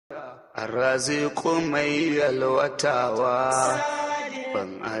arraziqu mai yalwatawa ban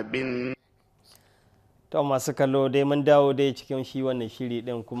abin. To masu kallo dai mun dawo dai cikin shi wannan shiri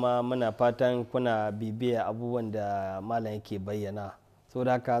din, kuma muna fatan kuna bibiya abubuwan da malam yake bayyana.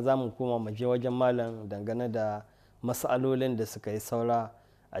 Saboda haka za mu koma mu je wajen malam dangane da mas'alolin da suka yi saura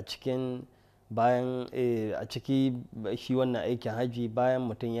a cikin bayan a ciki shi wannan aikin haji, bayan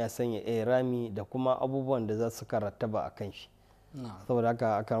mutum ya sanya ihrami da kuma abubuwan da za su rattaba a kan shi. Saboda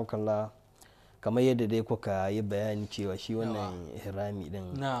haka akan kalla kamar yadda dai kuka yi bayani cewa shi wannan ihrami din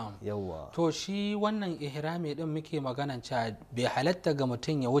yawa, to shi wannan ihrami din muke maganan cewa bai halatta ga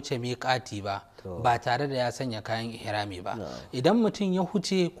mutum ya wuce miƙati ba tare da ya sanya kayan ihrami ba. Idan mutum ya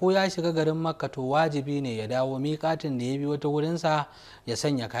huce ko ya shiga garin makka, to wajibi ne ya dawo miƙatin da ya bi wata wurinsa ya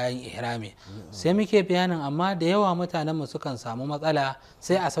sanya kayan ihrami. Sai muke bayanin amma da yawa mutanen mu sukan samu matsala,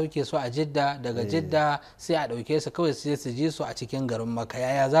 sai a sauke su a jidda, daga jidda sai a ɗauke su kawai sai su je su a cikin garin makka.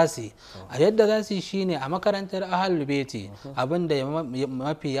 Yaya za su yi? A yadda za su yi shine a makarantar ahlul baiti, abinda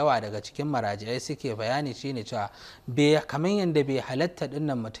mafi yawa daga cikin marajiai suke bayani shine cewa kamar yadda bai halatta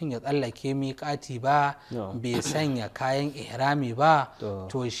dinnan mutum ya tsallake miƙati ba bai sanya kayan ihrami ba,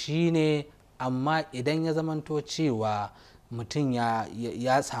 to shine amma idan ya zamanto cewa mutum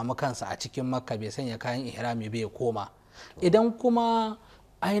ya samu kansa a cikin makka bai sanya kayan ihrami bai koma. Idan kuma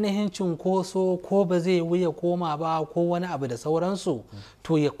ainihin cunkoso ko ba zai wuya koma ba ko wani abu da sauransu,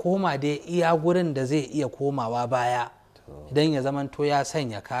 to ya koma dai iya gurin da zai iya komawa baya idan ya zamanto ya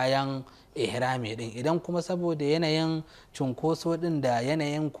sanya kayan ihrami din. Idan kuma saboda yanayin cunkoso din da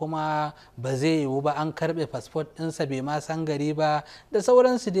yanayin kuma ba zai yiwu ba, an karbe fasfot ɗinsa bai ma san gari ba da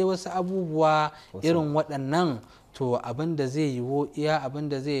sauransu dai wasu abubuwa irin waɗannan, to abin da zai yiwu iya abin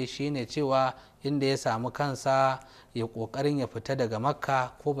da zai yi shine cewa inda ya samu kansa ya kokarin ya fita daga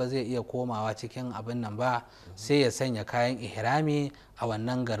makka, ko ba zai iya komawa cikin abin nan ba sai ya sanya kayan ihrami a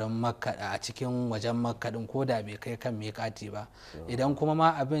wannan garin makka, a cikin wajen makka din, ko da bai kai kan miƙati ba. Idan kuma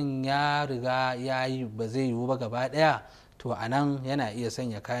ma abin ya riga ya yi ba zai yiwu ba gaba daya, to a nan yana iya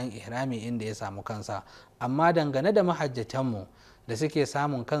sanya kayan ihrami inda ya samu kansa. Amma dangane da mahajjatanmu da suke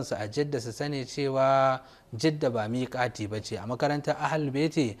samun kansu a jidda, su sani cewa jidda ba miƙati ba ce. A makarantar ahlul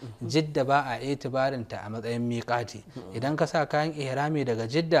baiti jidda ba a itibarinta a matsayin miƙati. Idan ka sa kayan ihrami daga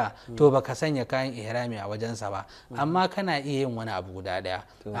jidda, to baka sanya kayan ihrami a wajensa ba, amma kana iya yin wani abu guda ɗaya.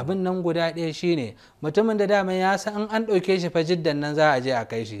 Abin nan guda ɗaya shine mutumin da dama ya san an ɗauke shi fa jiddan nan za a je a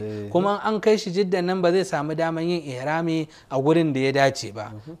kai shi, kuma an kai shi jiddan nan ba zai samu daman yin ihrami a gurin da ya dace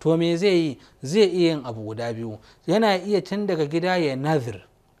ba, to me zai yi? Zai iya yin abu guda biyu. Yana iya tun daga gida ya nazir,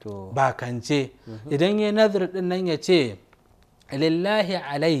 bakance. Idan ya nazir din nan ya ce lillahi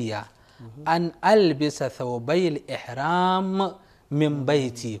alayya an albisa thawbayil ihram min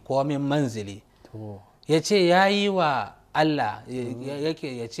baiti ko min manzili, ya ce ya yi wa Allah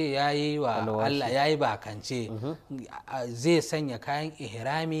yake ya ce ya yi wa Allah ya yi bakance zai sanya kayan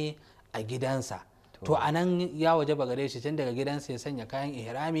ihrami a gidansa. To a nan ya waje ba gare shi tun daga gidansa ya sanya kayan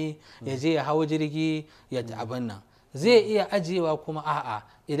ihrami, ya je ya hau jirgi ya abin nan. Zai iya ajiyewa kuma a'a,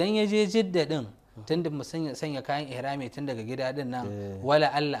 idan ya je jidda din tun da mu sanya kayan ihrami tun daga gida din nan,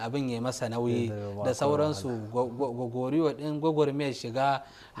 wala Allah abin ya masa nauyi da sauransu, gogoriwa din gwagwarmiyar shiga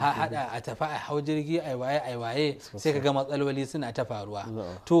hada a tafi a hau jirgi aiwaye sai kaga matsaloli suna ta faruwa.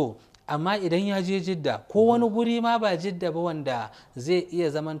 To amma idan ya je jidda ko wani guri ma ba jidda ba wanda zai iya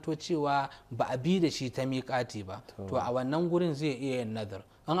zamanto cewa ba a bi da shi ta miƙati ba, to a wannan gurin zai iya yin nazar.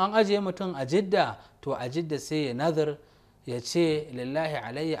 an ajiye mutum a jidda, to a jidda sai ya nazar ya ce lillahi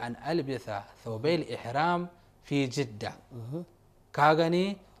alayya an albitha thawbayil ihram fi jidda. Ka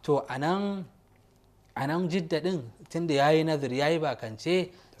gani? To anan jidda din tunda yayi nazar yayi bakance,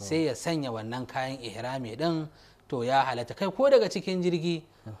 sai ya sanya wannan kayan ihrami din, to ya halatta. Kai ko daga cikin jirgi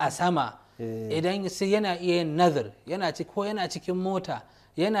a sama idan sai yana iya yin nazar, ko yana cikin mota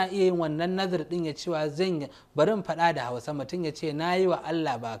yana iya yin wannan nazar din, ya cewa zan barin faɗa da Hausa, mutum ya ce nayi wa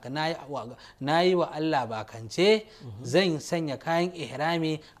Allah bakance zan sanya kayan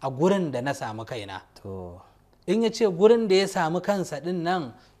ihrami a gurin da na samu kaina. In ya ce gurin da ya samu kansa din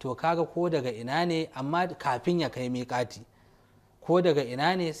nan, to kaga ko daga ina ne, amma kafin ya kai miƙati, ko daga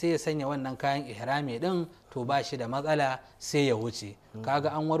ina ne sai ya sanya wannan kayan ihrami din, to ba shi da matsala sai ya wuce.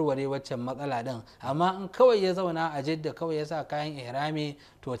 Kaga an warware waccan matsala din. Amma in kawai ya zauna a jidda kawai ya sa kayan ihrami,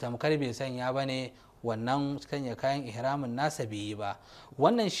 to tamkar bai sanya ba ne, wannan sanya kayan ihramin nasa bai yi ba.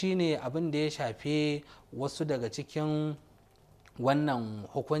 Wannan shine abin da ya shafi wasu daga cikin wannan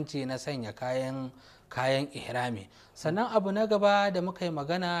hukunci na sanya kayan ihrami. Sannan abu na gaba da muka yi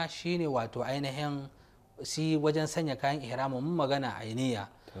magana shine wato ainihin shi wajen sanya kayan ihramin mun magana ainiya.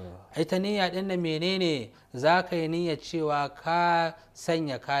 ita niyya din nan menene? za ka yi niyyar cewa ka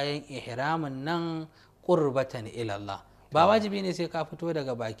sanya kayan ihramin nan qurbatan ila Allah. ba wajibi ne sai ka fito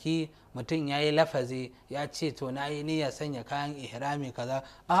daga baki mutum ya yi lafazi ya ce to na yi niyyar sanya kayan ihrami kaza,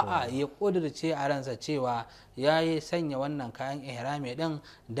 a'a ya ƙudurce a ransa cewa ya yi sanya wannan kayan ihrami din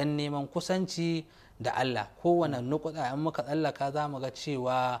don neman kusanci da Allah. kowane nukuda in muka tsallaka za mu ga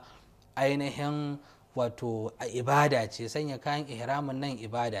cewa ainihin wato a ibada ce, sanya kayan ihramin nan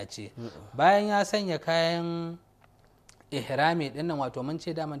ibada ce. bayan ya sanya kayan ihrami din nan, wato mun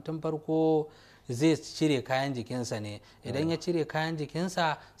ce daman tun farko zai cire kayan jikinsa ne. idan ya cire kayan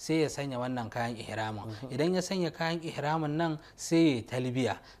jikinsa sai ya sanya wannan kayan ihramin. idan ya sanya kayan ihramin nan sai ya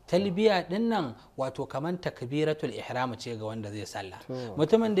talbiya. talbiya din nan wato kaman takbiratul ihram ce ga wanda zai salla.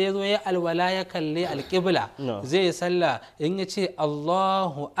 mutumin da ya zo ya alwala ya kalle alƙibla zai yi salla, in ya ce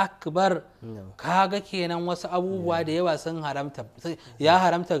Allahu akbar, kaga kenan wasu abubuwa da yawa sun haramta. ya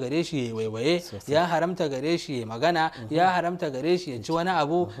haramta gare shi ya waiwaye, ya haramta gare shi ya magana, ya haramta gare shi ya ci wani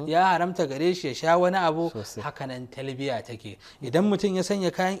abu, ya haramta gare shi ya sha wani abu. hakanan talbiya take. idan mutum ya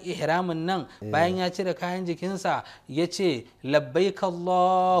sanya kayan ihramin nan bayan ya cire kayan jikinsa ya ce labbaik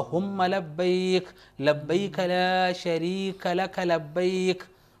Allahumma labbaik labbaik la sharika laka labbaik,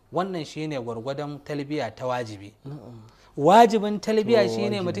 wannan shine gwargwadon talbiya ta wajibi. wajibin talbiya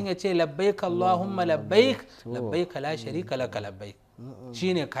shine mutum ya ce labbaik Allahumma labbaik labbaik la sharika laka labbaik,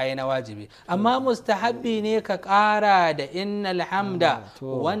 shine kayi na wajibi. amma mustahabbi ne ka ƙara da innal hamda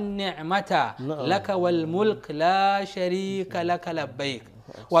wan ni'mata laka wal mulk la sharika laka labbaik.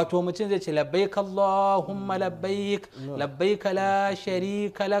 wato mutum zai ce labbaik Allahumma labbaik labbaik la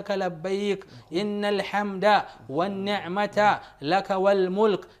sharika laka labbaik innal hamda wan ni'mata laka wal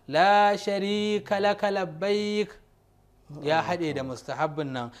mulk la sharika laka labbaik. ya haɗe da mustahabbin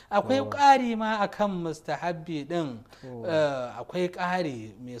nan. akwai ƙari ma akan mustahabbi ɗin, akwai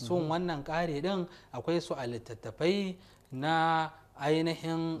ƙari mai son wannan ƙari ɗin akwai su a littattafai na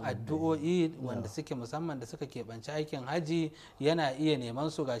ainihin addu'o'i wanda suke musamman da suka keɓanci aikin haji. yana iya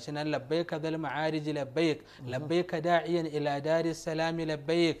neman su gashi nan labbaika dhal ma'arij labbaik labbaika da'iyan ila daris salami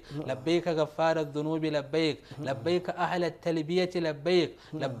labbaik labbaika ghaffara dhunubi labbaik labbaika ahla talbiyati labbaik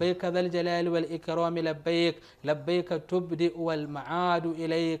labbaika dhal jalali wal ikrami labbaik labbaika tubdi wal ma'adu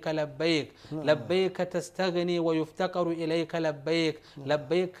ilayka labbaik labbaika tastaghni wa yuftaqaru ilayka labbaik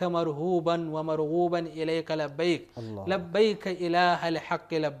labbaika marhuban wa marghuban ilayka labbaik labbaika ila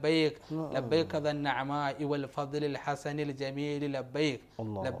الحق لبيك لبيك ذا النعماء والفضل الحسن الجميل لبيك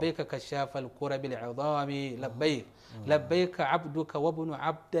لبيك كشاف الكرب العظام لبيك لبيك عبدك وابن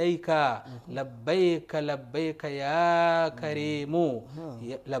عبديك لبيك لبيك يا كريم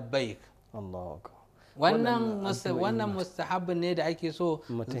لبيك. الله أكبر. wannan mustahabbin ne da ake so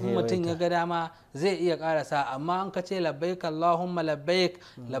mutum ya ga dama zai iya karasa. amma an ka ce labbaik Allahumma labbaik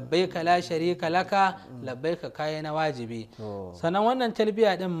labbaik la sharika laka labbaik kai na wajibi. sannan wannan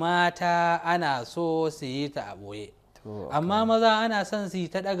talbiya din mata ana so su yi ta a boye, amma maza ana son su yi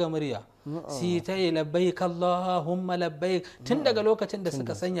ta daga murya, su yi ta yi labbaik Allahumma labbaik tun daga lokacin da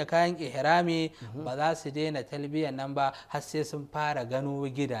suka sanya kayan ihrami. ba za su daina talbiyan nan ba har sai sun fara gano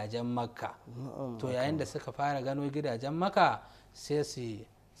gidajen makka. to yayin da suka fara gano gidajen makka sai su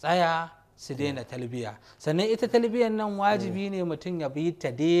tsaya su daina talbiya. sannan ita talbiyan nan wajibi ne mutum ya bi ta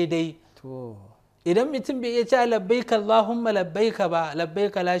daidai. idan mutum bai iya cewa labbaika Allahumma labbaika ba,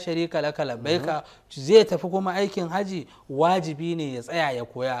 labbaika la sharika laka labbaika, zai tafi kuma aikin haji, wajibi ne ya tsaya ya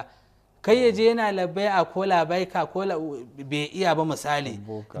koya. kai ya je yana labbai a ko labaika ko bai iya ba misali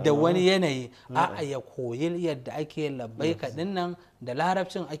da wani yanayi, a'a ya koyi yadda ake labbaika dinnan da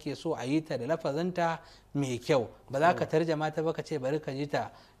larabcin ake so a yi ta da lafazinta mai kyau. ba za ka tarjama ta ba ka ce bari ka ji ta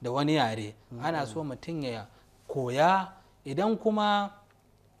da wani yare. ana so mutum ya koya. idan kuma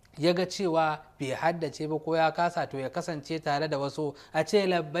ya ga cewa bai haddace ba ko ya kasa, to ya kasance tare da wasu a ce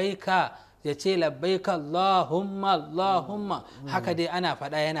labbaika, ya ce labbaika Allahumma Allahumma, haka dai ana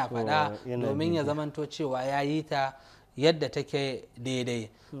faɗa yana faɗa domin ya zamanto cewa ya yi ta yadda take daidai.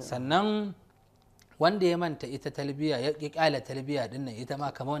 sannan wanda ya manta ita talbiya ya kyala talbiya dinnan ita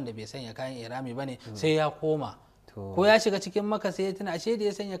ma kamar wanda bai sanya kayan ihrami bane, sai ya koma ko ya shiga cikin maka sai ya tuna ashe da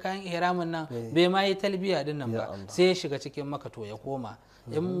ya sanya kayan ihramin nan bai ma yi talbiya dinnan ba, sai ya shiga cikin maka to ya koma.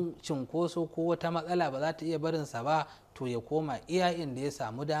 in cinkoso ko wata matsala ba za ta iya barinsa ba, to ya koma iya inda ya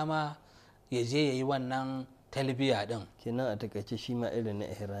samu dama ya je ya yi wannan talbiya din. kenan a takaice shi ma irin na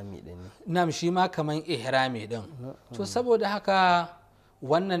ihrami din ne. nam shi ma kaman ihrami din. to saboda haka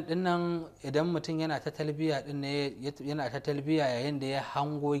wannan dinnan idan mutum yana ta talbiya din ne, yana ta talbiya yayin da ya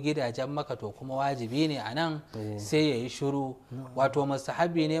hango gidajen maka, to kuma wajibi ne a nan sai ya yi shiru. wato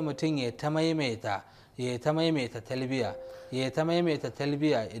mustahabi ne mutum ya ta maimaita ya ta maimaita talbiya, ya ta maimaita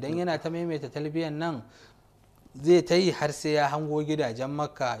talbiya. Idan yana ta maimaita talbiyan nan zai ta yi har sai ya hango gidajen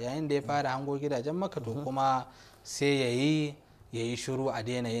Makka. Yayin da ya fara hango gidajen Makka to kuma sai ya yi shiru a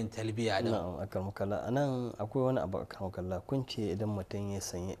daina yin talbiya din. Na'am, akan makalla anan akwai wani abu akan makalla, kun ce idan mutum ya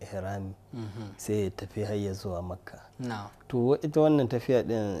sanya ihrami sai ya tafi har ya zuwa Makka. To ita wannan tafiya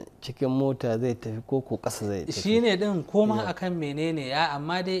din cikin mota zai tafi ko kasa zai tafi? Shine din koma akan menene ya,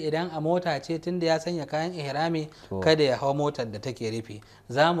 amma dai idan a mota ce tunda ya sanya kayan ihrami kada ya hawa motar da take rufe.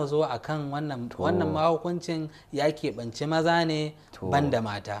 Za mu zo akan wannan ma hukuncin ya keɓanci maza ne banda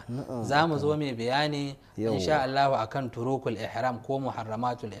mata. Za mu zo mai bayani insha Allah akan turukul ihram ko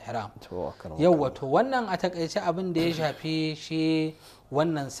muharramatul ihram. Yawwa, to wannan a takaice abin da ya shafi shi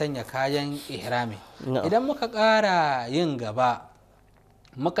wannan sanya kayan ihrami. Idan muka ƙara yin gaba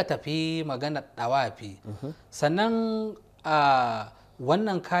muka tafi maganar ɗawafi, sannan a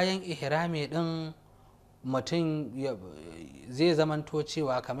wannan kayan ihrami ɗin mutum zai zamanto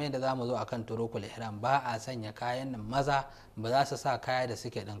cewa kamar yadda za mu zo akan turukul ihram ba a sanya kayan nan, maza ba za su sa kaya da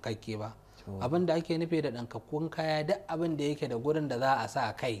suke ɗinkakke ba. Abin da ake nufi da ɗinkakkun kaya duk abin da yake da gurin da za a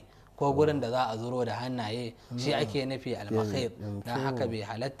sa kai ko gurin da za a zuro da hannaye shi ake nufi almakhir. don haka bai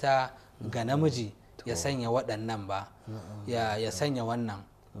halatta ga namiji ya sanya waɗannan ba, ya sanya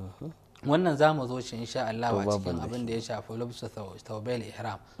wannan za mu zo shi insha Allah a cikin abin da ya shafi lubsu tawbail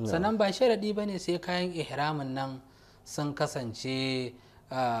ihram. Sannan ba sharadi bane sai kayan ihramin nan sun kasance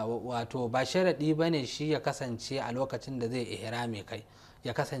wato ba sharadi bane shi ya kasance a lokacin da zai ihrami kai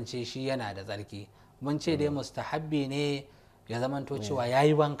ya kasance shi yana da tsarki. Mun ce dai mustahabbi ne ya zamanto cewa ya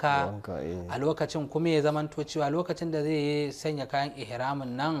yi wanka a lokacin, kuma ya zamanto cewa lokacin da zai sanya kayan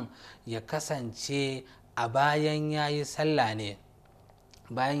ihramin nan ya kasance a bayan ya yi sallah ne,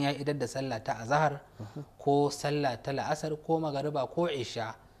 bayan ya idar da sallah ta azahar ko sallah ta la'asar ko magariba ko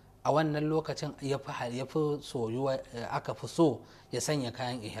isha. A wannan lokacin ya fi soyuwa, aka fi so ya sanya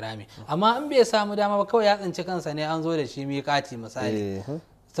kayan ihrami. Amma in bai samu dama ba, kawai ya tsinci kansa ne an zo da shi miƙati misali,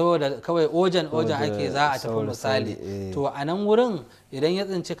 saboda kawai ojan ake za a tafi misali, to a nan wurin idan ya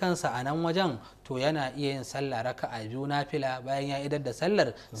tsinci kansa a nan wajen to yana iya yin sallah raka'a biyu nafila. Bayan ya idar da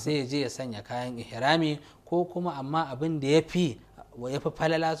sallar sai ya je ya sanya kayan ihrami, ko kuma amma abin da ya fi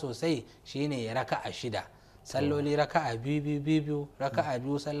falala sosai shine ya raka'a 6 salloli, raka'a biyu, raka'a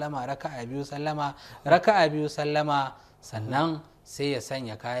biyu sallama, raka'a biyu sallama, raka'a biyu sallama, sannan sai ya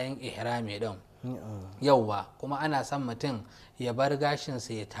sanya kayan ihrami din. Yauwa, kuma ana son mutum ya bar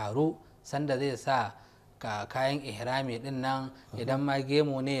gashinsa ya taru sanda zai sa kayan ihrami din nan. Idan ma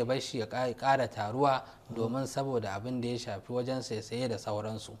gemu ne ya bar shi ya ƙara taruwa domin saboda abin da ya shafi wajen saisaye da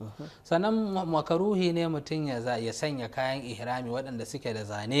sauransu. Sannan makaruhi ne mutum ya sanya kayan ihrami waɗanda suke da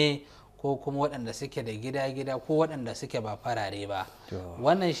zane ko kuma waɗanda suke da gida-gida ko waɗanda suke ba farare ba.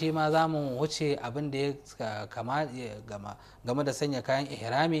 Wannan shi ma za mu wuce abin da ya kama game da sanya kayan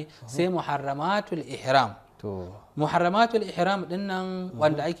ihrami. Sai muharramatul ihram. Muharramatul ihram din nan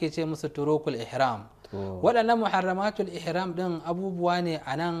wanda ake ce musu turukul ihram. Waɗannan muharramatul ihram din abubuwa ne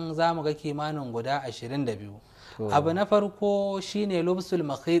a nan za mu ga kimanin guda 22. Abu na farko shine lubsul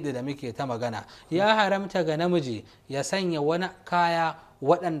makhid da muke ta magana. Ya haramta ga namiji ya sanya wani kaya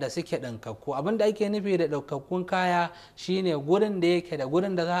waɗanda suke ɗinkakku. Abin da ake nufi da ɗinkakkun kaya shine gurin da yake da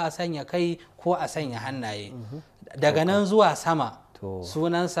gurin da za a sanya kai ko a sanya hannaye, daga nan zuwa sama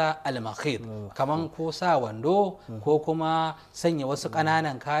sunansa al-makhid. Kaman ko sa wando ko kuma sanya wasu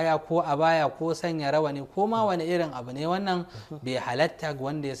ƙananan kaya ko abaya ko sanya rawani ko ma wani irin abu ne, wannan bai halatta ga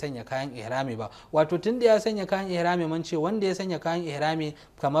wanda ya sanya kayan ihrami ba. Wato tun da ya sanya kayan ihrami, mun ce wanda ya sanya kayan ihrami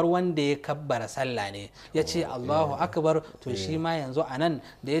kamar wanda ya kabbara sallah ne, ya ce Allahu akbar, to shi ma yanzu anan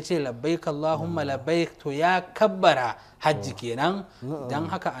da ya ce labbaik Allahumma labbaik, to ya kabbara hajji kenan. Don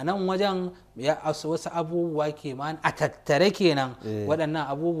haka a nan wajen wasu abubuwa kimanin a tattare kenan, waɗannan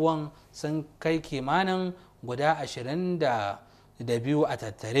abubuwan sun kai kimanin guda 22 a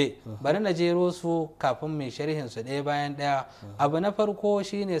tattare. Bari na jero su kafin mai sharhin su ɗaya bayan ɗaya. Abu na farko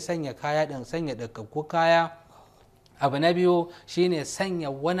shine sanya kaya ɗin, sanya ɗaukakku kaya. Abu na biyu shine sanya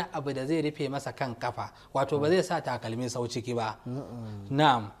wani abu da zai rufe masa kan kafa, wato ba zai sa takalmi sau ciki ba,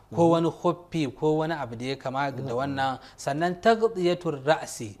 na'am, ko wani huffi ko wani abu da ya kama da wannan. Sannan taghdiyatur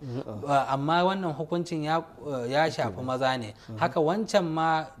ra'si, amma wannan hukuncin ya shafi maza ne. Haka wancan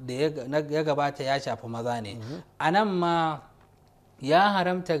ma da ya gabata ya shafi maza ne. Anan ma ya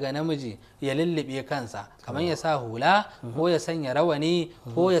haramta ga namiji ya lullube kansa, kamar ya sa hula ko ya sanya rawani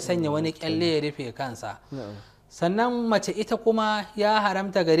ko ya sanya wani kyalle ya rufe kansa. sannan mace ita kuma ya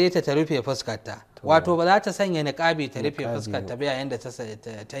haramta gare ta ta rufe fuskarta, wato ba za ta sanya niqabi ta rufe fuskarta ba yayin da ta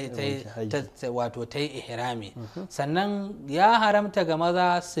yi ihrami. Sannan ya haramta ga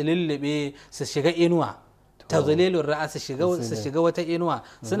maza su lullube su shiga inuwa, tazlilur ra'a, su shiga wata inuwa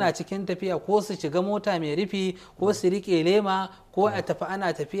suna cikin tafiya, ko su shiga mota mai rufi, ko su rike lema, ko a tafi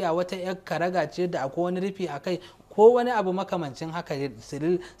ana tafiya wata yar karaga ce da akwai wani rufi a kai, ko wani abu makamancin haka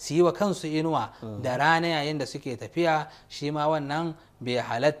su yi wa kansu inuwa da rana yayin da suke tafiya, shi ma wannan bai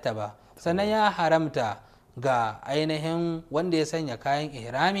halatta ba. Sannan ya haramta ga ainihin wanda ya sanya kayan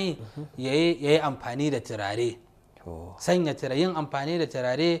ihrami ya yi amfani da turare, sanya yin amfani da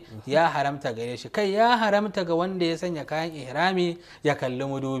turare ya haramta gare shi. Kai ya haramta ga wanda ya sanya kayan ihrami ya kalli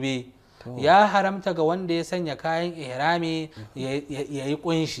madubi, ya haramta ga wanda ya sanya kayan ihrami ya yi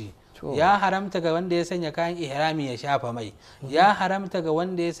kunshi, ya haramta ga wanda ya sanya kayan ihrami ya shafa mai, ya haramta ga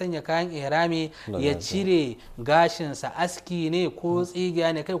wanda ya sanya kayan ihrami ya cire gashinsa, aski ne ko tsigiya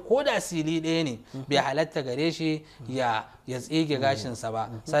ne, kai ko da sili ɗaya ne bai halatta gare shi ya tsige gashinsa ba.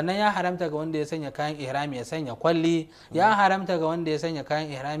 Sannan ya haramta ga wanda ya sanya kayan ihrami ya sanya kwalli, ya haramta ga wanda ya sanya kayan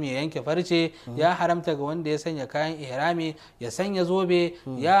ihrami ya yanke farce, ya haramta ga wanda ya sanya kayan ihrami ya sanya zobe,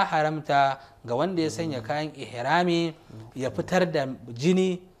 ya haramta ga wanda ya sanya kayan ihrami ya fitar da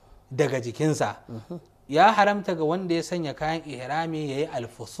jini daga jikinsa, ya haramta ga wanda ya sanya kayan ihrami ya yi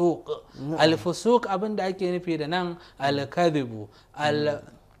alfusuk. Alfusuk abin da ake nufi da nan alkadhibu,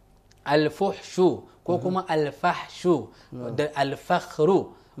 alfuhshu ko kuma alfahshu da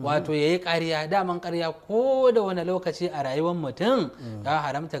alfakhru, wato ya yi ƙarya. Daman ƙarya ko da wani lokaci a rayuwar mutum ya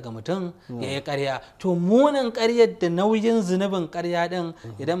haramta ga mutum ya yi ƙarya. To munin ƙaryar da nauyin zunubin ƙarya ɗin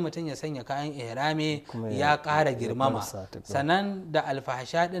idan mutum ya sanya kayan ihrami ya ƙara girmama. Sannan da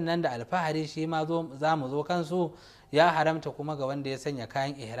alfahasha ɗin nan da alfahari shi ma za mu zo kansu. Ya haramta kuma ga wanda ya sanya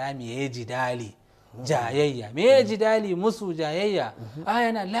kayan ihrami ya yi jidali, jayayya. Me ya jidali? Musu, jayayya.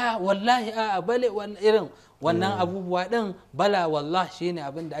 Yana la wallahi a bale irin wannan abubuwa din, bala wallah shine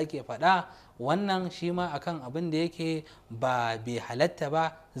abin da ake faɗa. Wannan shi ma akan abin da yake ba bai halatta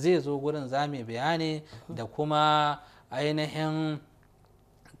ba, zai zo gurin zame bayani da kuma ainihin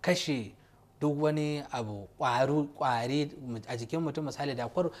kashe duk wani abu kwari a jikin mutum. Misali da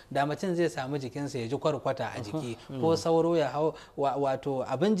mutum zai samu jikinsa ya ji kwarkwata a jiki, ko sauro ya hau, wato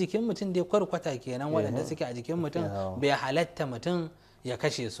abin jikin mutum dai kwarkwata kenan waɗanda suke a jikin mutum bai halatta mutum ya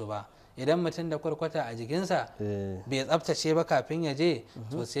kashe su ba. Idan mutum da kwarkwata a jikinsa bai tsabtace ba kafin ya je,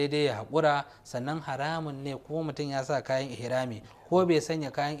 to sai dai ya haƙura. Sannan haramun ne ko mutum ya sa kayan ihrami ko bai sanya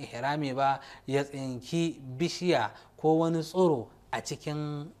kayan ihrami ba ya tsinki bishiya ko wani tsiro a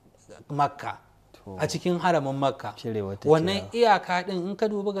cikin Makka, a cikin haramin Makka. Wannan iyaka din in ka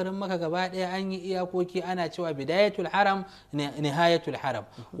dubi garin Makka gaba ɗaya an yi iyakoki, ana cewa bidayatul haram nihayatul haram.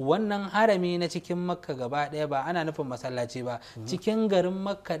 Wannan harami na cikin Makka gaba ɗaya ba ana nufin masallaci ba, cikin garin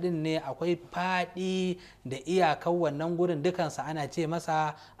Makka din ne akwai faɗi da iyakan wannan gurin, dukansa ana ce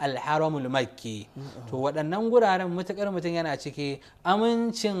masa alharamul makki. To waɗannan guraren mutukar mutum yana ciki,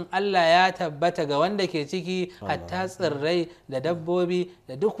 amincin Allah ya tabbata ga wanda ke ciki, hatta tsirrai da dabbobi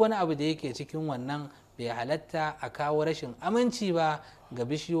da duk wani abu da yake cikin wannan bai halatta a kawo rashin aminci ba ga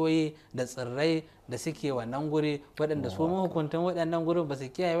bishiyoyi da tsirrai da suke wannan guri, waɗanda su mahukuntan waɗannan gurin ba su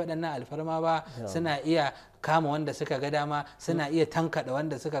kiyaye waɗannan alfarma ba. Suna iya kama wanda suka ga dama, suna iya tankaɗa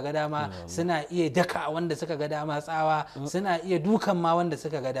wanda suka ga dama, suna iya daka wanda suka ga dama tsawa, suna iya dukan ma wanda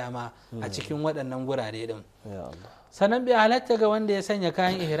suka ga dama a cikin waɗannan gurare din. Sannan bai halatta ga wanda ya sanya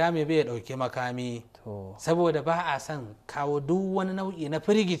kayan ihrami bai ɗauki makami, saboda ba a son kawo duk wani nau'i na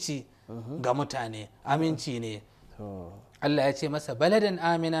firgici ga mutane. Aminci ne. Allah ya ce masa baladan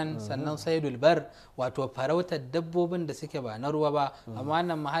aminan. Sannan saidul bar, wato farautar dabbobin da suke ba na ruwa ba. Amma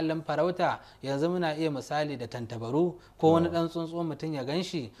wannan mahallin farauta yanzu muna iya misali da tantabaru ko wani dan tsuntsu mutum ya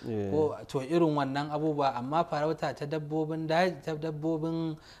ganshi, ko to irin wannan abubuwa. Amma farauta ta dabbobin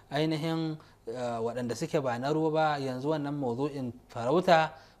ainihin waɗanda suke ba na ruwa ba, yanzu wannan mawdu'in farauta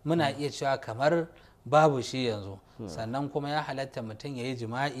muna iya cewa kamar babu shi yanzu. Sannan kuma ya halatta mutum ya yi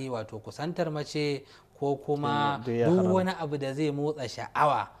jima'i, wato kusantar mace ko kuma duk wani abu da zai motsa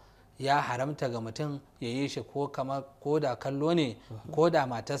sha'awa ya haramta ga mutum ya yi shi, ko da kallo ne, ko da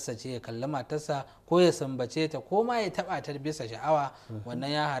matarsa ce ya kalli matarsa, ko ya sambace ta, ko ma ya taba ta bisa sha'awa, wannan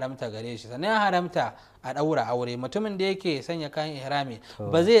ya haramta gare shi. Sannan ya haramta a ɗaura aure. Mutumin da yake sanya kayan ihrami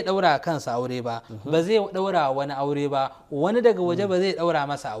ba zai ɗaura kansa aure ba, ba zai ɗaura wani aure ba, wani daga waje ba zai ɗaura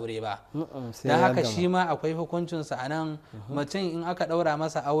masa aure ba. Don haka shi ma akwai hukuncinsa a nan. Mutum in aka ɗaura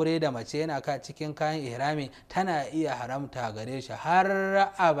masa aure da mace yana cikin kayan ihrami, tana iya haramta gare shi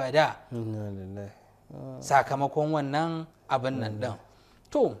har abada sakamakon wannan abin nan ɗin.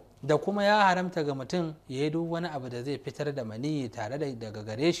 To da kuma ya haramta ga mutum ya yi duk wani abu da zai fitar da maniyi tare da daga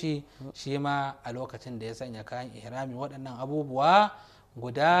gare shi shi ma a lokacin da ya sanya kayan ihrami. waɗannan abubuwa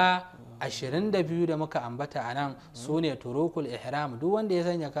guda 22 da muka ambata a nan su ne turukul ihram. duk wanda ya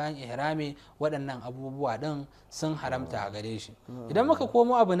sanya kayan ihrami waɗannan abubuwa ɗin sun haramta a gare shi. idan muka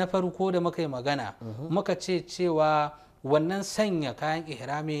komo abu na farko da muka yi magana muka ce cewa wannan sanya kayan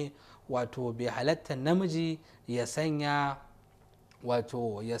ihrami wato bai halatta namiji ya sanya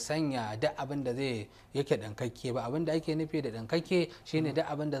wato ya sanya duk abin da zai yake ɗinkakke ba. abin da ake nufi da ɗinkakke shine duk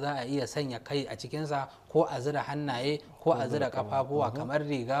abin da za a iya sanya kai a cikinsa ko a zira hannaye ko a zira kafafuwa kamar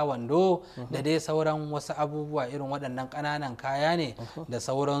riga, wando da dai sauran wasu abubuwa irin waɗannan ƙananan kaya ne da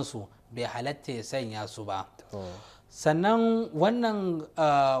sauransu bai halatta ya sanya su ba. sannan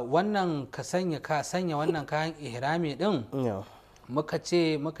wannan ka sanya wannan kayan ihrami din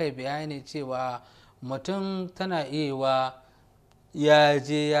muka yi bayani cewa mutum tana iya ya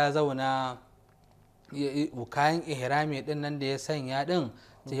je ya zauna kayan ihrami din nan da ya sanya din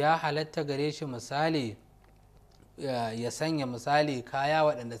ya halatta gare shi misali ya sanya misali kaya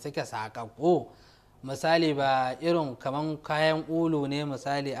waɗanda suke saƙaƙo misali ba irin kaman kayan ulu ne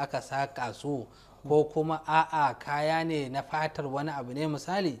misali aka saƙa su ko kuma a'a kaya ne na fatar wani abu ne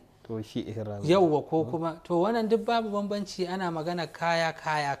misali to shi ihrami yauwa ko kuma to wannan duk babu bambanci ana magana kaya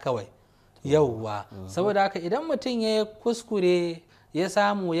kawai yauwa. saboda haka idan mutum ya kuskure ya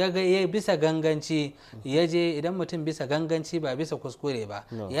samu ya bisa ganganci ya je idan mutum bisa ganganci ba bisa kuskure ba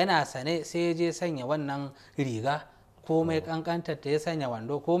yana sane sai ya je sanya wannan riga komai kankantar ta ya sanya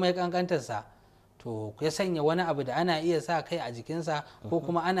wando komai kankantarsa to ya sanya wani abu da ana iya sa kai a jikinsa ko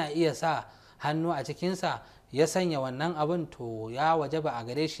kuma ana iya sa hannu a cikinsa ya sanya wannan abin to ya wajaba a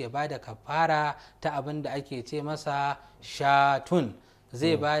gare shi ya bada kafara ta abin da ake ce masa shatun.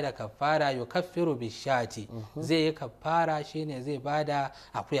 zai bada kafara yukaffiru bishati zai yi kafara shine zai bada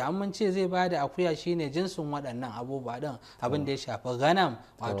akuya. an ce zai bada akuya shine jinsin waɗannan abubuwa din abin da ya shafi ganam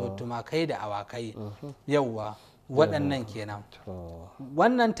wato tumakai da awakai yauwa waɗannan kenan.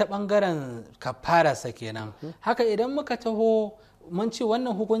 wannan ta ɓangaren kafararsa kenan. haka idan muka taho mun ce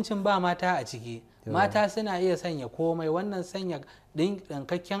wannan hukuncin ba mata a ciki. mata suna iya sanya komai. wannan sanya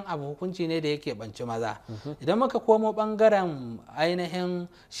ɗinkakken abu hukunci ne da yake banci maza. idan muka komo ɓangaren ainihin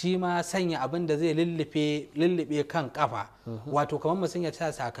shi ma sanya abin da zai lullube kan kafa wato kamar mutum ya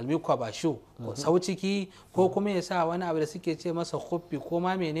sa sakalmi kwabashu sau ciki ko kuma ya sa wani abu da suke ce masa huffi ko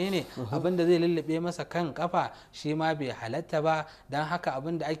ma menene abin da zai lullube masa kan kafa shi ma bai halatta ba. don haka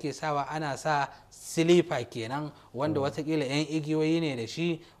abin da ake sawa ana sa silifa kenan wanda watakila 'yan igiyoyi ne da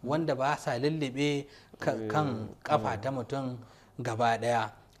shi wanda ba sa lullube kan kafa ta mutum gaba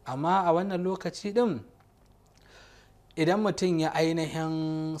daya. amma a wannan lokaci din idan mutum ya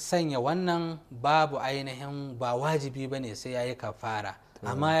ainihin sanya wannan babu ainihin ba wajibi bane sai ya yi kafara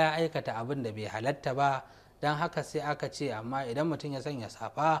amma ya aikata abin da bai halatta ba. don haka sai aka ce amma idan mutum ya sanya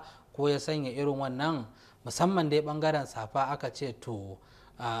safa ko ya sanya irin wannan musamman dai bangaren safa aka ce to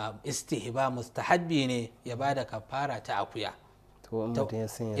istihba mustahabbi ne ya bada kafara ta akuya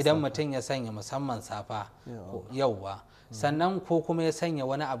idan mutum ya sanya musamman safa yauwa. sannan ko kuma ya sanya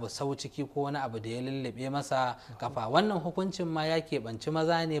wani abu sau ciki ko wani abu da ya lullube masa kafa. wannan hukuncin ma ya keɓanci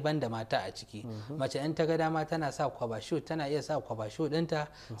maza ne banda mata a ciki. mace in ta ga dama tana sa kwabashu tana iya sa kwabashu ɗinta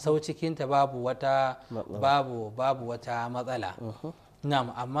sau cikinta babu wata matsala.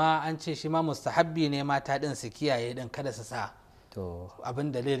 Na'am, amma an ce shi ma mustahabbi ne mata ɗin su kiyaye ɗin kada su sa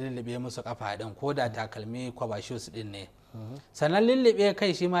abin da zai lullube musu kafa ɗin ko da takalmi kwabashu su ɗin ne. sannan lullube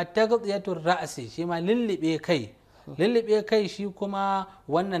kai shi ma taghtiyatur ra'si shi ma lullube kai shi kuma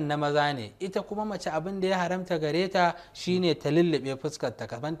wannan na maza ne. ita kuma mace abin da ya haramta gare ta shine ta lullube fuskar ta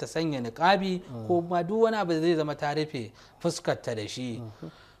kaman ta sanya niqabi ko ma duk wani abu da zai zama ta rufe fuskar ta da shi.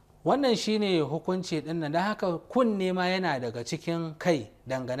 wannan shine hukunci din nan. don haka kunne ma yana daga cikin kai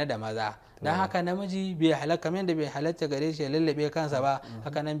dangane da maza. don haka namiji bai halatta kamar da bai halatta gare shi ya lullube kansa ba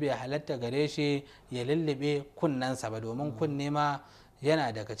haka nan bai halatta gare shi ya lullube kunnensa ba domin kunne ma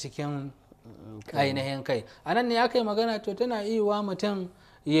yana daga cikin ainihin kai. a nan ne aka yi magana to tana iya wa mutum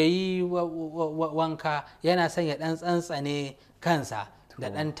ya yi wanka yana son ya dan tsantsane kansa da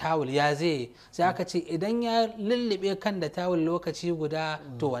dan tawul ya zai sai aka ce idan ya lullube kan da tawul lokaci guda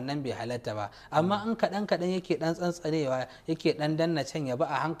to wannan bai halatta ba. amma in kaɗan yake dan tsantsanewa yake dan danna can ya ba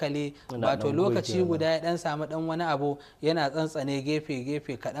a hankali wato lokaci guda ya dan samu dan wani abu yana tsantsane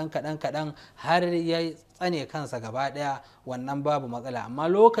gefe kaɗan har ya tsane kansa gaba daya wannan babu matsala. amma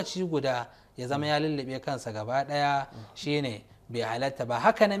lokaci guda ya zama ya lullube kansa gaba daya shine bai halatta ba.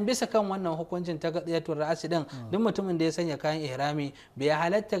 hakanan bisa kan wannan hukuncin ta gaɗiyatul ra'asi din duk mutumin da ya sanya kayan ihrami bai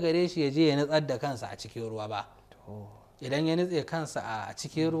halatta gare shi ya je ya nutsar da kansa a cikin ruwa ba. idan ya nutse kansa a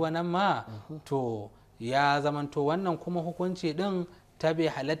cikin ruwa nan ma to ya zamanto wannan kuma hukunci din ta bai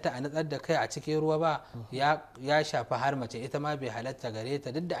halatta a nutsar da kai a cikin ruwa ba ya shafi har mace ita ma bai halatta gare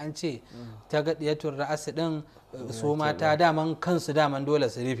ta, duk da an ce ta gaɗiyatul ra'asi din su mata daman kansu daman dole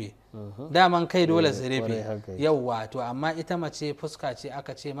su rufe, daman kai dole su rufe yauwa, to amma ita mace fuska ce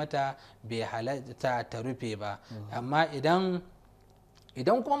aka ce mata bai halatta ta rufe ba. amma idan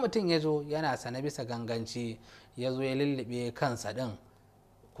kuma mutum ya zo yana sana bisa ganganci ya zo ya lullube kansa din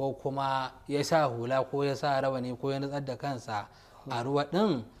ko kuma ya sa hula ko ya sa rawani ko ya nutsar da kansa a ruwa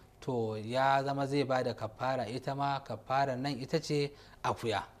din, to ya zama zai ba da kafara, ita ma kafara nan ita ce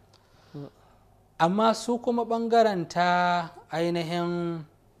akuya. amma su kuma bangaren ta ainihin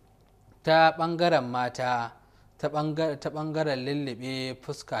ta bangaren mata ta bangaren lullube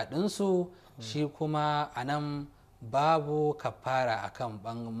fuska ɗinsu shi kuma a nan babu kafara akan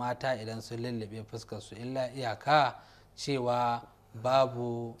mata idan sun lullube fuskarsu, illa iyaka cewa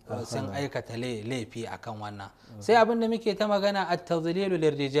babu sun aikata laifi akan wannan. sai abin da muke ta magana a tazlilu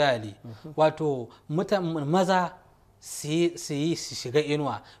lirrijali, wato maza su yi su shiga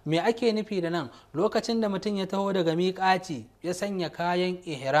inuwa. me ake nufi da nan? lokacin da mutum ya taho daga miƙaci ya sanya kayan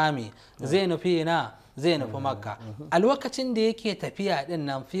ihrami zai nufi makka, a lokacin da yake tafiya din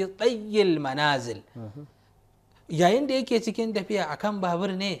nan fi tsayyil manazil, yayin da yake cikin tafiya akan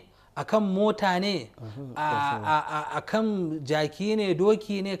babur ne, akan mota ne, akan jaki ne,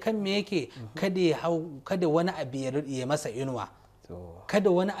 doki ne, kan me yake, kada wani abu ya masa inuwa, kada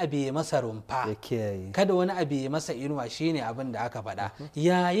wani abu ya masa rumfa, kada wani abu ya masa inuwa, shine abin da aka faɗa.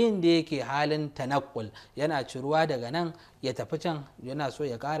 yayin da yake halin tanakul, yana ciruwa daga nan ya tafi can, yana so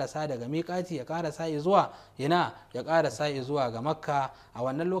ya karasa daga miƙati ya karasa zuwa ga makka, a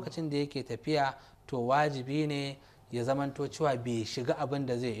wannan lokacin da yake tafiya to wajibi ne ya zamanto cewa bai shiga abin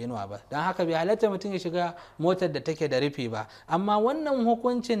da zai inuwa ba, don haka bai halatta mutum ya shiga motar da take da rufi ba. amma wannan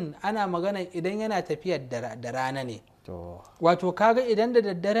hukuncin ana magana idan yana tafiya da rana ne, wato kaga idan da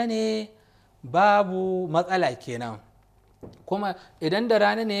daddare ne babu matsala kenan, kuma idan da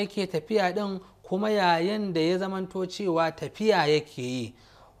rana ne yake tafiya din, kuma yayin da ya zamanto cewa tafiya yake yi,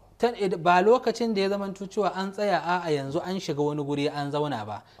 ba lokacin da ya zamanto cewa an tsaya a yanzu an shiga wani guri an zauna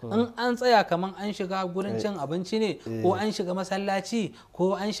ba, in an tsaya kamar an shiga gurin cin abinci ne, ko an shiga masallaci,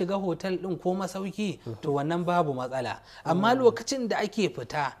 ko an shiga hotel din ko masauki, to wannan babu matsala. amma lokacin da ake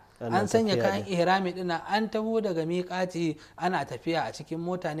fita an sanya kayan ihrami dina, an taho daga miƙati ana tafiya a cikin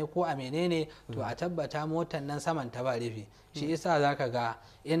mota ne ko a menene, to a tabbata motar nan saman ta ba rufi. shi yasa zaka ga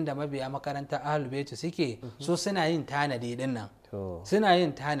inda mabiya makarantar ahlul bait suke so suna yin tanadi din nan, suna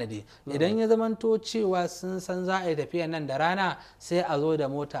yin tanadi. idan ya zamanto cewa sun san za a yi tafiya nan da rana, sai a zo da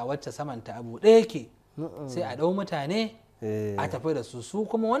mota wacce saman ta abu ɗaya ke, sai a ɗau mutane a tafi da su.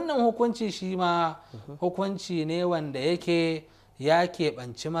 kuma wannan hukunci shi ma hukunci ne wanda yake ya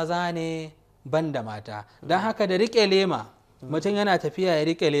keɓanci maza ne banda mata. don haka da riƙe lema, mutum yana tafiya ya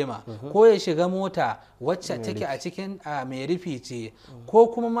riƙe lema, ko ya shiga mota wacce take a cikin mai rufi ce, ko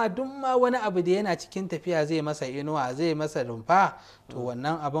kuma ma duk ma wani abu da yana cikin tafiya zai masa inuwa, zai masa rumfa, to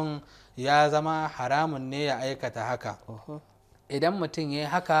wannan abun ya zama haramun ne ya aikata haka. idan mutum ya yi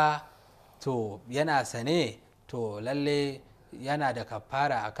haka to yana sane, to lalle yana da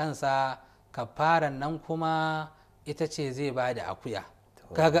kafara a kansa. kafaran nan kuma ita ce zai ba da akuya.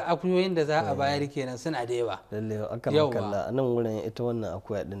 kaga akuyoyin da za a bayar kenan suna da yawa. lalle aka makalla a nan wurin ita wannan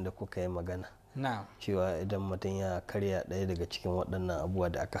akuya din da kuka yi magana, cewa idan mutum ya karya ɗaya daga cikin waɗannan abubuwa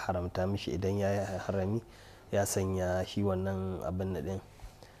da aka haramta mishi, idan ya yi harami ya sanya shi wannan abin da din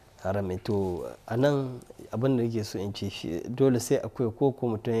harami, to a nan abin da yake so in ce shi dole sai akuya, ko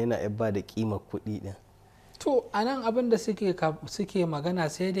mutum yana ba da kimar kuɗi din. to a nan abin da suke magana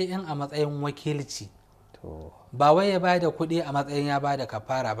sai dai yan a matsayin wakilci, ba wai ya bada kuɗi a matsayin ya bada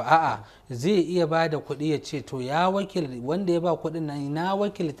kafara ba, a'a zai iya bada kuɗi ya ce to ya wanda ya ba kuɗin nan na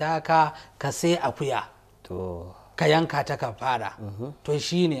wakilta ka sai akuya, ka yanka ta kafara. to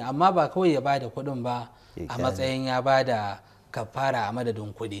shine, amma ba kawai ya bada kuɗin ba a matsayin ya bada kafara a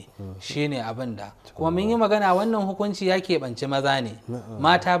madadin kuɗi, shine abin da kuma mun yi magana. wannan hukunci ya keɓanci maza ne,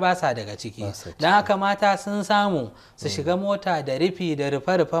 mata ba sa daga ciki. don haka mata sun samu su shiga mota da rufi da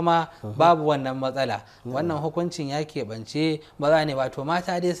rufe-rufe ma babu wannan matsala. wannan hukuncin ya keɓance maza ne, wato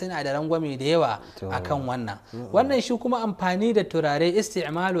mata dai suna da rangwame da yawa akan wannan. wannan shi kuma amfani da turare,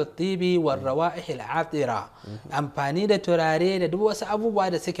 isti'malu tibi war rawa'ihil atira, amfani da turare da duk wasu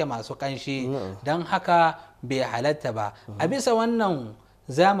abubuwa da suke masu kanshi. don haka bai halatta ba. a bisa wannan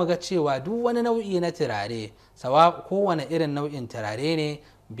za mu ga cewa duk wani nau'i na turare, kowane irin nau'in turare ne,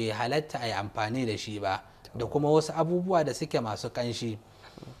 bai halatta a yi amfani da shi ba, da kuma wasu abubuwa da suke masu kanshi.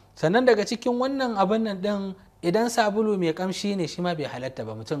 sannan daga cikin wannan abin nan din idan sabulu mai kamshi ne shi ma bai halatta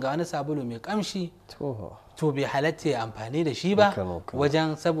ba. Mutum ga wani sabulu mai kamshi to bai halatta ya amfani da shi ba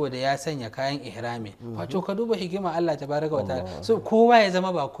wajen saboda ya sanya kayan ihrami. Wato ka duba hikima Allah tabaraka wa ta'ala, so kowa ya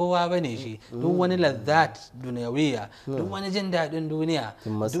zama ba kowa bane shi. Duk wani lazzat duniyawiya, duk wani jin daɗin duniya,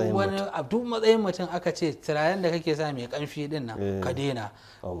 duk matsayin mutum aka ce turaren da kake sa mai kamshi din nan ka daina,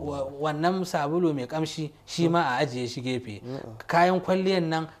 wannan sabulu mai kamshi shi ma a ajiye shi gefe, kayan kwalliyan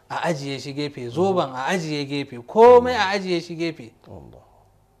nan a ajiye shi gefe, zoben a ajiye gefe, komai a ajiye shi gefe.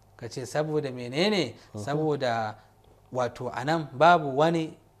 Ka ce saboda menene? Saboda wato anan babu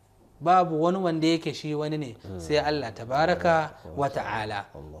wani wanda yake shi wani ne sai Allah tabaraka wa ta'ala.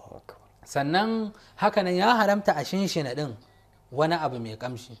 Sannan hakanan ya haramta a shinshina din wani abu mai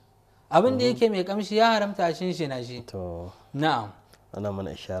kamshi, abin da yake mai kamshi ya haramta a shinshina shi. Na'am, ana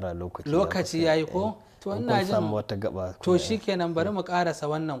mana ishara lokaci yayi ko? To ina jin wata gaba, to shikenan bari mu karasa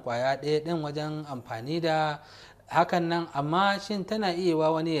wannan kwaya ɗaya din wajen amfani da hakan nan. Amma shin tana iya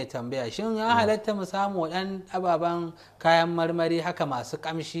wa wani ya tambaya, shin ya halatta mu samu waɗan ababen kayan marmari haka masu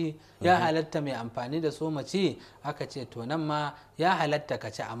kamshi, ya halatta mai amfani da su mace? Aka ce to nan ma ya halatta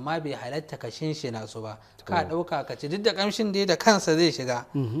ka ci, amma bai halatta ka shinshina su ba. Ka ɗauka ka ci, duk da kamshin dai da kansa zai shiga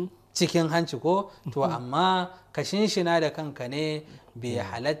cikin hanci ko to, amma ka shinshina da kanka ne bai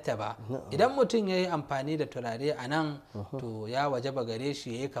halatta ba. Idan mutum ya yi amfani da turare a nan to ya wajaba gare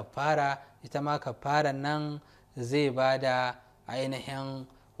shi ya yi kafara. Ita ma kafaran nan zai ba da ainihin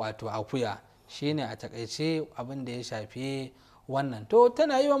wato akuya. Shine a takaice abin da ya shafi wannan. To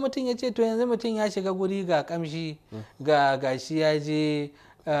tana yi wa mutum ya ce to yanzu mutum ya shiga guri ga kamshi, ga gashi ya je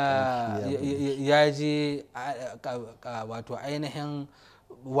wato ainihin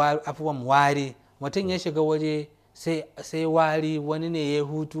afuwan wari, mutum ya shiga waje sai wari, wani ne ya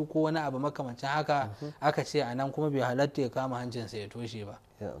hutu ko wani abu makamancin haka. Aka ce a nan kuma bai halatta ya kama hancinsa ya toshe ba,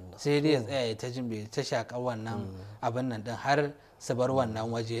 sai dai ya tsaya ya ta jin bai ta shaƙa wannan abin nan din har su bar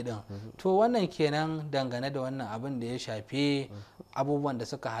wannan waje din. To wannan kenan dangane da wannan abin da ya shafi abubuwan da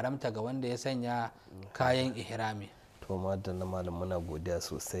suka haramta ga wanda ya sanya kayan ihrami. To madalla malam, muna godiya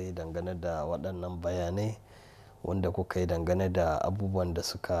sosai dangane da waɗannan bayanai wanda kuka yi dangane da abubuwan da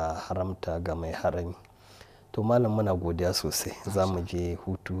suka haramta ga mai harami. To malam muna godiya sosai, za mu je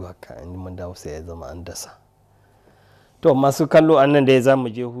hutu haka in mun dawo sai ya zama an dasa. To masu kallo an nan dai za mu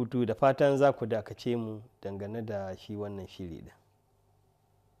je hutu, da fatan za ku dakace mu dangane da shi wannan shiri din.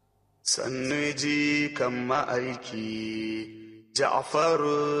 Sannu ji kan ma'aiki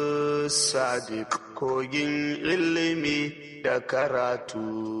Ja'faru Sadiq, kogin ilimi da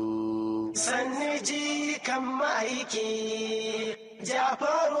karatu. Sannu ji kan ma'aiki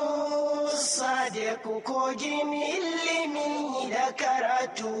Ja'faru Sadiq, kogin ilimi da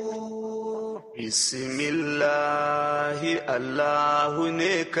karatu. Bismillahi Allahu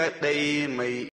ne kaɗai mai